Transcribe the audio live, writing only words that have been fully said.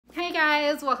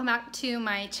guys, welcome back to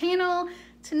my channel.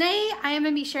 Today I am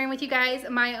going to be sharing with you guys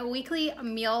my weekly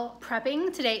meal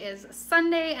prepping. Today is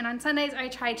Sunday, and on Sundays I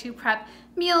try to prep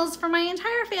meals for my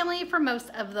entire family for most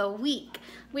of the week.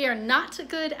 We are not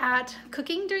good at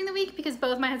cooking during the week because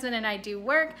both my husband and I do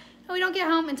work, and we don't get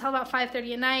home until about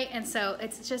 5:30 at night, and so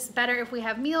it's just better if we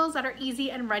have meals that are easy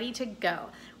and ready to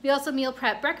go. We also meal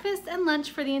prep breakfast and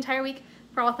lunch for the entire week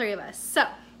for all three of us. So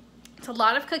it's a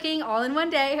lot of cooking all in one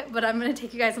day, but I'm gonna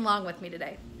take you guys along with me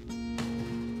today.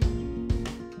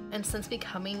 And since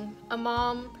becoming a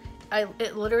mom,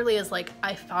 it literally is like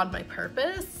I found my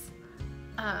purpose.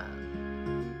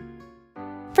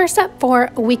 First up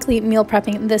for weekly meal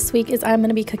prepping this week is I'm going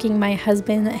to be cooking my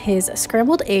husband his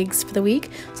scrambled eggs for the week.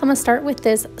 So I'm going to start with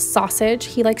this sausage.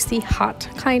 He likes the hot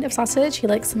kind of sausage. He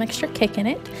likes some extra kick in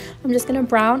it. I'm just going to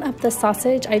brown up the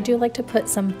sausage. I do like to put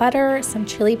some butter, some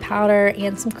chili powder,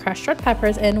 and some crushed red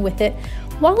peppers in with it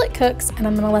while it cooks, and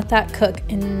I'm going to let that cook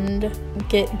and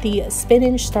get the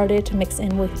spinach started to mix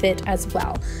in with it as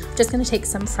well. I'm just going to take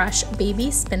some fresh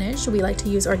baby spinach. We like to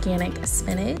use organic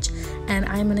spinach, and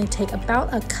I'm going to take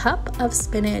about a cup of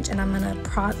spinach and I'm going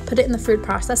to put it in the food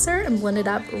processor and blend it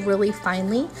up really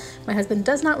finely. My husband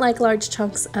does not like large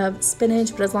chunks of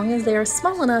spinach, but as long as they are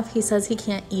small enough, he says he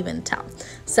can't even tell.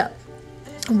 So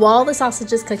while the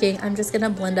sausage is cooking, I'm just going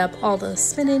to blend up all the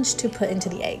spinach to put into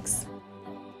the eggs.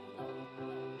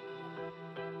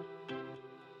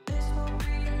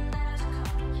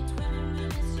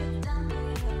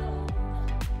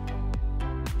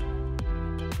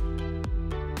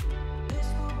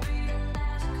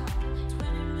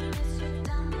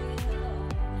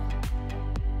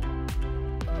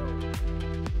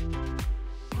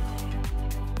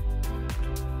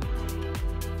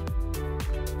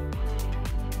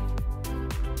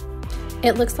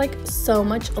 It looks like so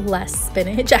much less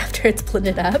spinach after it's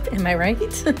blended up, am I right?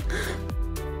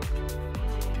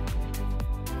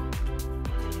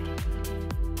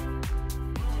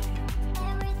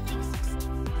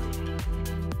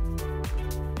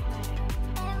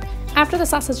 After the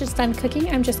sausage is done cooking,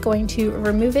 I'm just going to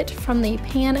remove it from the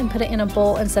pan and put it in a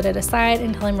bowl and set it aside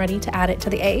until I'm ready to add it to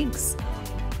the eggs.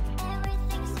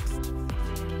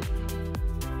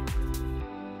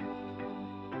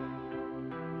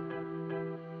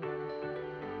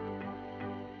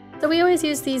 So we always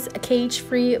use these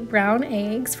cage-free brown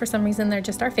eggs. For some reason, they're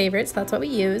just our favorites. That's what we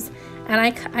use. And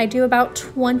I do about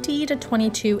 20 to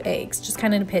 22 eggs, just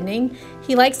kind of depending.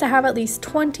 He likes to have at least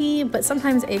 20, but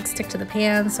sometimes eggs stick to the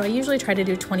pan, so I usually try to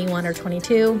do 21 or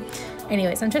 22.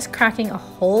 Anyways, I'm just cracking a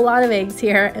whole lot of eggs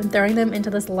here and throwing them into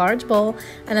this large bowl.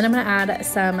 And then I'm gonna add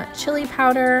some chili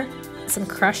powder, some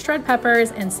crushed red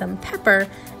peppers, and some pepper,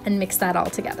 and mix that all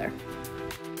together.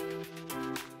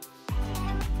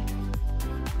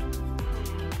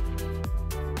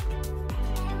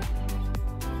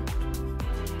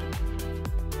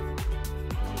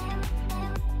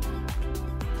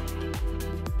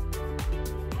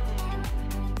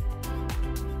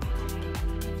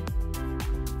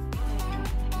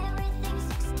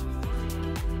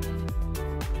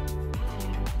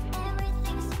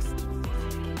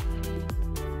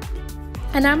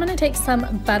 And now I'm going to take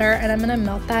some butter and I'm going to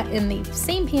melt that in the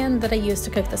same pan that I used to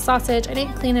cook the sausage. I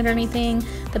didn't clean it or anything.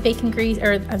 The bacon grease,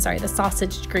 the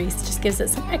sausage grease just gives it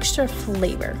some extra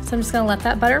flavor. So I'm just going to let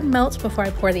that butter melt before I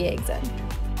pour the eggs in.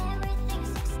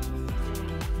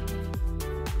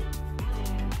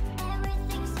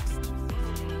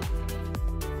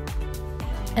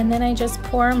 And then I just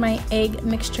pour my egg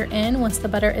mixture in once the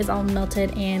butter is all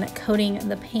melted and coating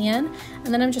the pan.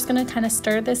 And then I'm just gonna kind of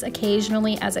stir this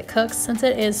occasionally as it cooks. Since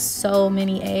it is so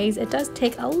many eggs, it does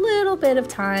take a little bit of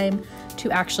time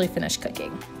to actually finish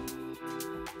cooking.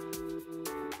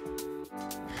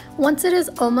 Once it is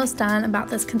almost done, about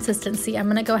this consistency, I'm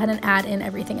gonna go ahead and add in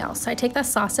everything else. So I take the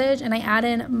sausage and I add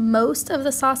in most of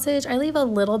the sausage. I leave a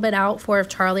little bit out for if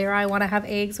Charlie or I wanna have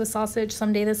eggs with sausage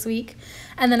someday this week.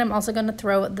 And then I'm also gonna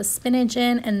throw the spinach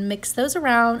in and mix those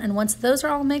around. And once those are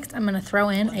all mixed, I'm gonna throw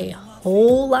in a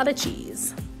whole lot of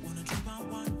cheese.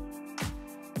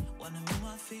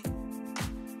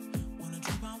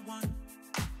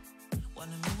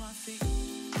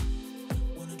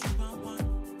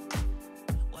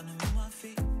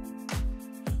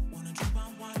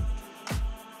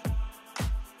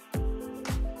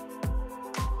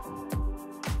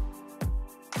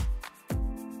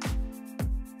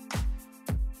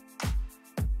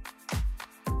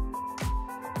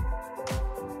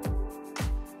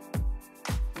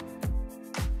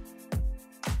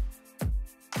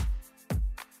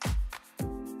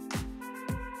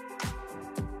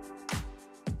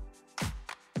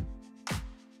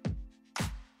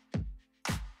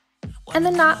 And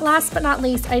then last but not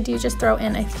least, I do just throw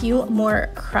in a few more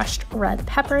crushed red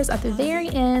peppers at the very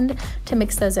end to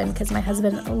mix those in because my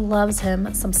husband loves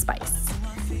him some spice.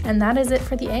 And that is it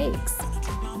for the eggs.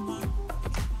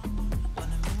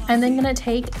 I'm then gonna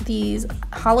take these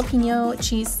jalapeno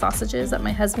cheese sausages that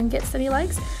my husband gets that he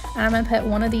likes, and I'm gonna put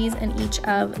one of these in each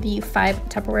of the 5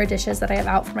 Tupperware dishes that I have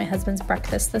out for my husband's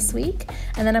breakfast this week.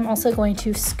 And then I'm also going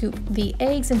to scoop the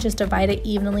eggs and just divide it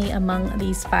evenly among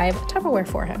these 5 Tupperware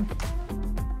for him.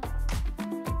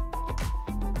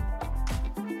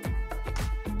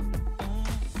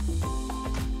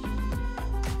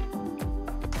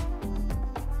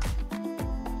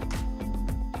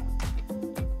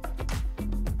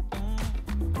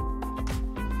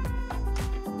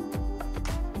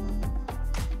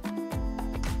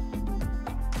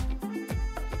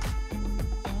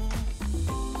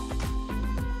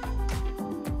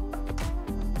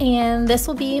 And this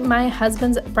will be my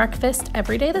husband's breakfast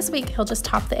every day this week. He'll just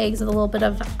top the eggs with a little bit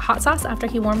of hot sauce after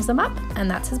he warms them up, and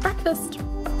that's his breakfast.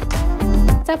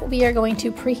 Next up, we are going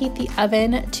to preheat the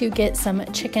oven to get some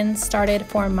chicken started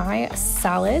for my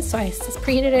salad. So I just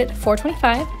preheated it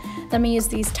 425. Then we use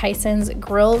these Tyson's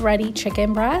Grill Ready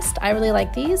Chicken Breast. I really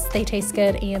like these. They taste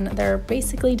good and they're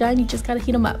basically done. You just gotta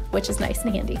heat them up, which is nice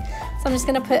and handy. So I'm just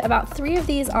gonna put about 3 of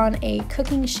these on a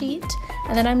cooking sheet,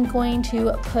 and then I'm going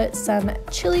to put some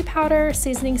chili powder,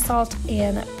 seasoning salt,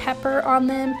 and pepper on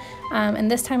them.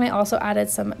 And this time I also added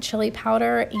some chili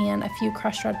powder and a few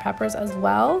crushed red peppers as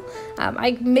well.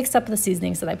 I mixed up the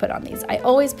seasonings that I put on these. I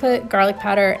always put garlic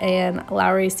powder and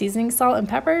Lowry seasoning salt and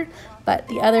pepper, but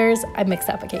the others I mix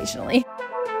up occasionally.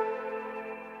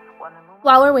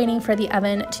 While we're waiting for the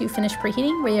oven to finish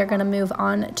preheating, we are going to move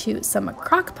on to some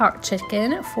crock pot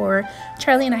chicken for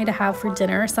Charlie and I to have for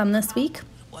dinner some this week.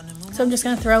 So I'm just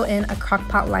going to throw in a crock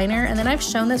pot liner, and then I've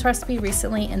shown this recipe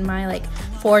recently in my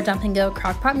 4 dump and go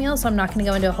crock pot meals, so I'm not going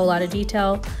to go into a whole lot of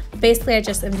detail. Basically, I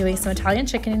just am doing some Italian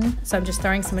chicken, so I'm just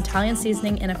throwing some Italian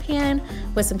seasoning in a pan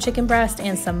with some chicken breast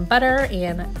and some butter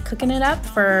and cooking it up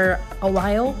for a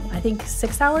while. I think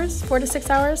 6 hours, 4 to 6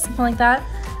 hours, something like that.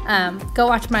 Go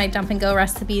watch my dump and go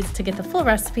recipes to get the full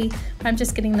recipe. I'm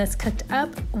just getting this cooked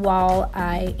up while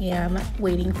I am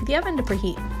waiting for the oven to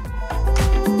preheat.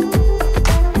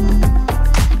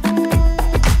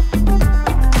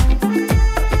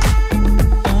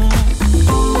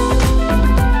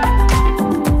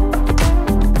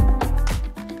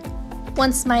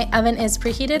 Once my oven is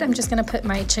preheated, I'm just gonna put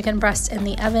my chicken breasts in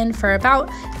the oven for about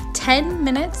 10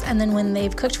 minutes, and then when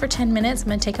they've cooked for 10 minutes, I'm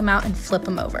gonna take them out and flip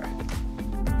them over.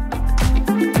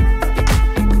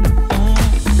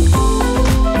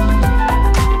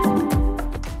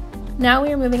 Now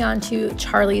we are moving on to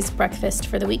Charlie's breakfast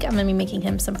for the week. I'm gonna be making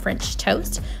him some French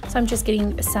toast. So I'm just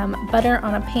getting some butter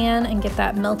on a pan and get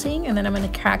that melting, and then I'm gonna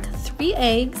crack 3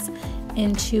 eggs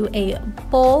into a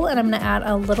bowl, and I'm gonna add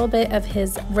a little bit of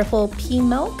his Ripple pea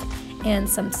milk and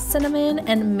some cinnamon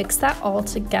and mix that all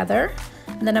together.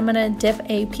 And then I'm gonna dip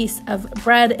a piece of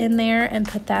bread in there and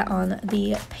put that on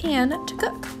the pan to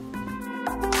cook.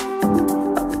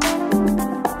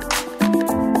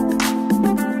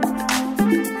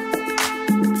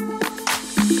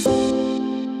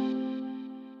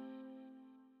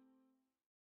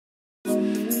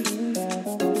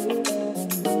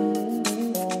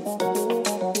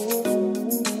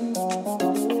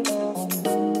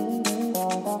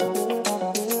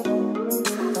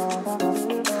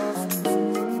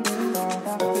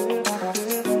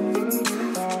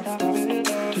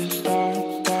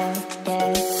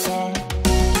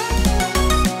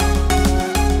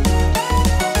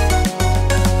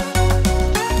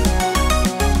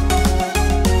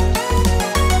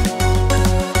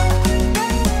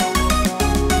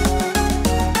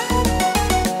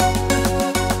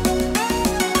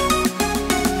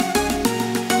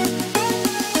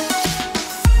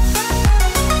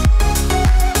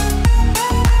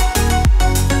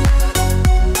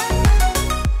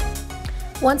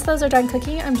 Once those are done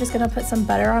cooking, I'm just gonna put some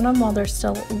butter on them while they're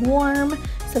still warm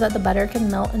so that the butter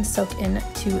can melt and soak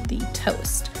into the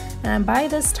toast. And by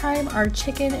this time, our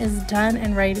chicken is done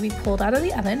and ready to be pulled out of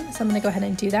the oven. So I'm gonna go ahead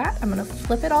and do that. I'm gonna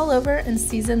flip it all over and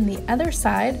season the other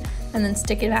side and then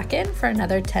stick it back in for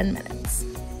another 10 minutes.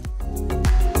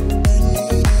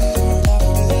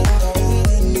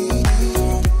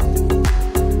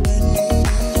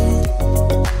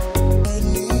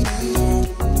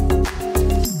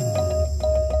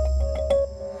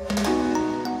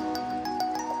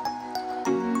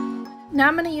 Now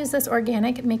I'm going to use this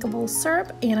organic makeable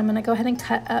syrup, and I'm going to go ahead and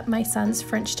cut up my son's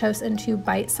French toast into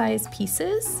bite-sized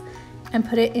pieces and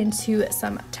put it into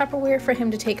some Tupperware for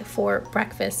him to take for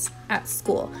breakfast at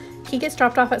school. He gets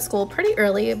dropped off at school pretty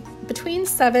early, between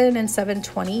 7 and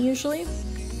 7:20 usually,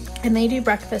 and they do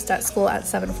breakfast at school at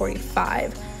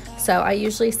 7:45. So I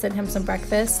usually send him some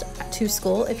breakfast to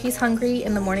school. If he's hungry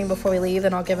in the morning before we leave,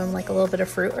 then I'll give him like a little bit of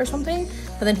fruit or something,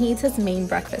 but then he eats his main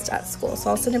breakfast at school. So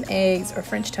I'll send him eggs or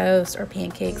French toast or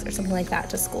pancakes or something like that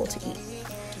to school to eat.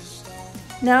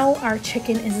 Now our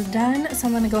chicken is done, so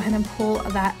I'm gonna go ahead and pull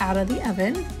that out of the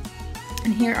oven.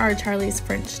 And here are Charlie's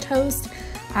French toast.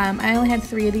 I only had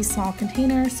 3 of these small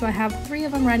containers, so I have 3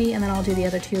 of them ready, and then I'll do the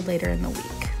other 2 later in the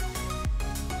week.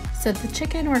 So the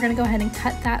chicken, we're gonna go ahead and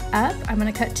cut that up. I'm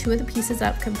gonna cut 2 of the pieces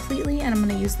up completely, and I'm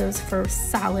gonna use those for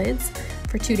salads,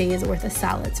 for 2 days worth of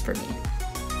salads for me.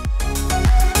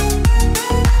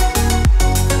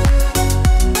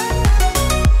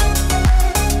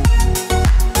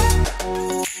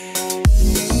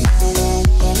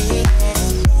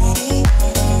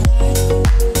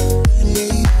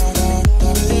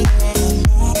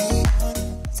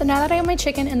 So now that I have my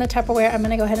chicken in the Tupperware, I'm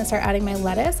gonna go ahead and start adding my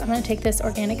lettuce. I'm gonna take this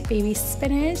organic baby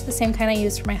spinach, the same kind I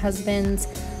used for my husband's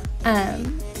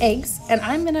eggs, and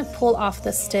I'm gonna pull off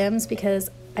the stems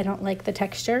because I don't like the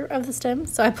texture of the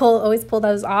stems. So I always pull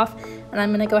those off, and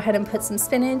I'm gonna go ahead and put some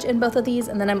spinach in both of these,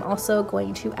 and then I'm also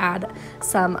going to add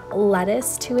some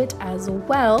lettuce to it as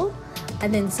well,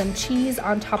 and then some cheese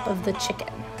on top of the chicken.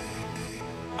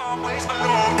 Always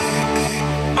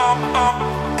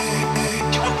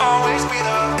be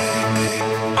there.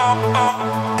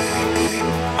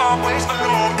 Always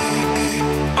alone.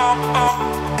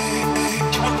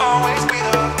 You will always be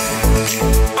there.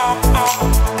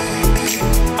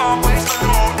 Always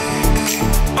alone.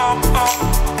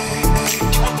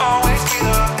 You will always be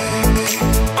there.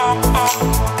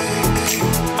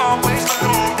 Always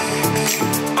alone.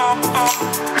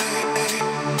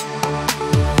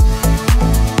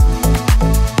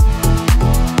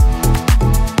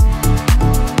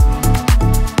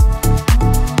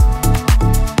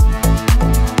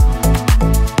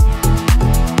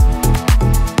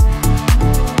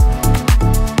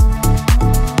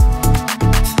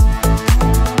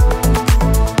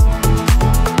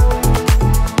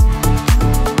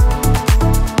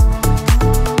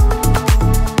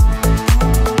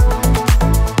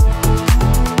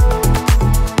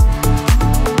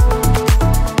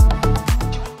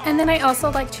 I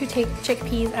also like to take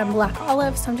chickpeas and black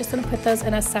olives, so I'm just going to put those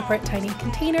in a separate tiny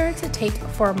container to take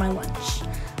for my lunch.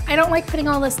 I don't like putting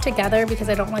all this together because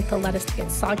I don't like the lettuce to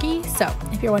get soggy, so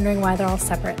if you're wondering why they're all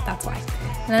separate, that's why.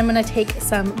 And then I'm going to take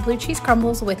some blue cheese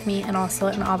crumbles with me and also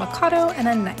an avocado and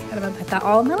a knife, and I'm going to put that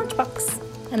all in my lunchbox.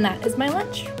 And that is my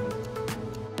lunch.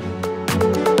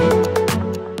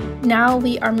 Now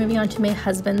we are moving on to my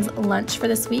husband's lunch for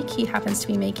this week. He happens to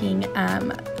be making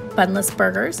bunless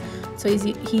burgers. So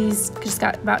he's just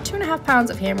got about 2.5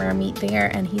 pounds of hamburger meat there,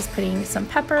 and he's putting some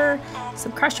pepper,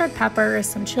 some crushed red pepper,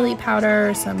 some chili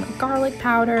powder, some garlic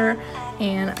powder,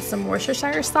 and some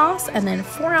Worcestershire sauce, and then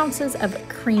 4 ounces of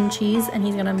cream cheese, and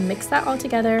he's gonna mix that all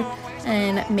together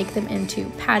and make them into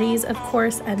patties, of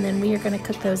course, and then we are gonna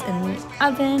cook those in the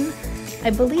oven.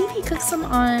 I believe he cooks them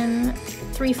on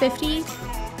 350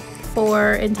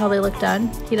 until they look done.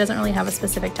 He doesn't really have a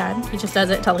specific time. He just does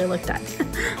it until they look done.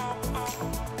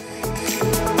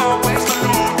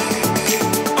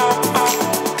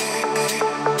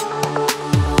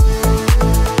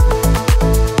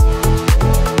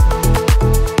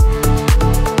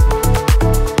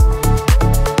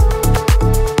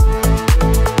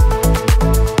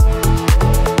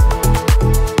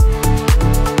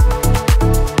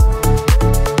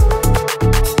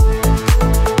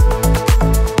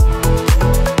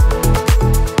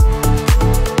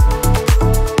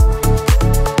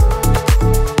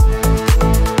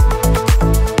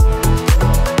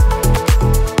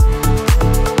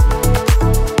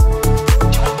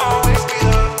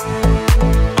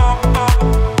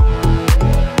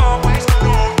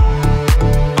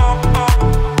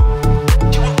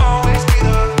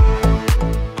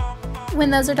 When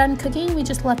those are done cooking, we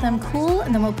just let them cool,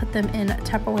 and then we'll put them in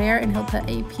Tupperware, and he'll put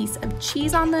a piece of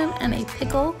cheese on them and a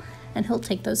pickle, and he'll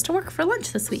take those to work for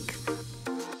lunch this week.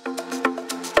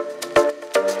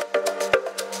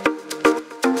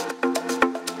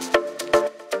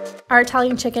 Our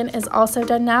Italian chicken is also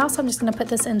done now, so I'm just gonna put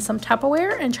this in some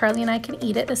Tupperware, and Charlie and I can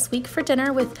eat it this week for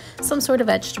dinner with some sort of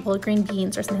vegetable, green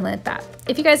beans or something like that.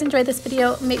 If you guys enjoyed this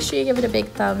video, make sure you give it a big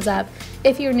thumbs up.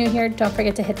 If you're new here, don't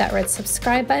forget to hit that red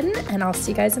subscribe button, and I'll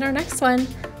see you guys in our next one.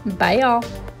 Bye y'all.